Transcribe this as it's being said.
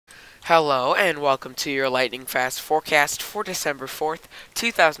Hello and welcome to your lightning fast forecast for December 4th,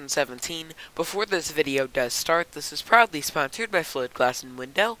 2017. Before this video does start, this is proudly sponsored by Fluid Glass and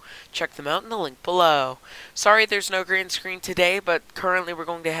Window. Check them out in the link below. Sorry there's no green screen today, but currently we're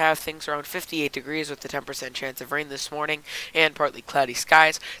going to have things around 58 degrees with a 10% chance of rain this morning and partly cloudy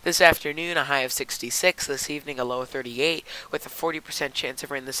skies. This afternoon a high of 66, this evening a low of 38 with a 40% chance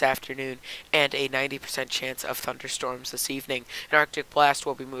of rain this afternoon and a 90% chance of thunderstorms this evening. An Arctic blast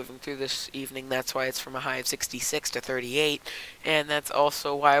will be moving through this evening. That's why it's from a high of 66 to 38, and that's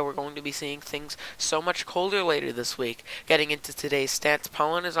also why we're going to be seeing things so much colder later this week. Getting into today's stats,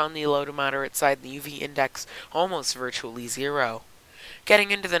 pollen is on the low to moderate side, and the UV index almost virtually zero.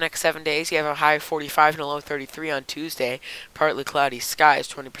 Getting into the next 7 days, you have a high of 45 and a low of 33 on Tuesday. Partly cloudy skies,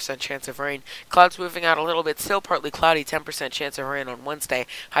 20% chance of rain. Clouds moving out a little bit, still partly cloudy, 10% chance of rain on Wednesday.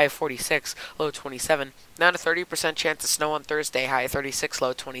 High of 46, low of 27. Down to 30% chance of snow on Thursday, high of 36,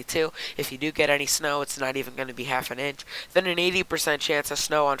 low of 22. If you do get any snow, it's not even going to be half an inch. Then an 80% chance of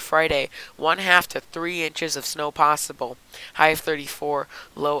snow on Friday, 1/2 to 3 inches of snow possible. High of 34,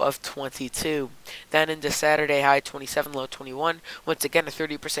 low of 22. Then into Saturday, high of 27, low of 21. Once again, a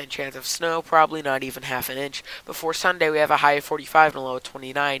 30% chance of snow, probably not even half an inch. Before Sunday, we have a high of 45 and a low of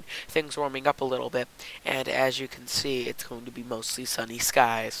 29. Things warming up a little bit. And as you can see, it's going to be mostly sunny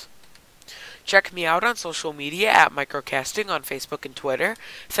skies. Check me out on social media at Microcasting on Facebook and Twitter.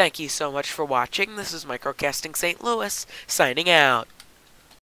 Thank you so much for watching. This is Microcasting St. Louis, signing out.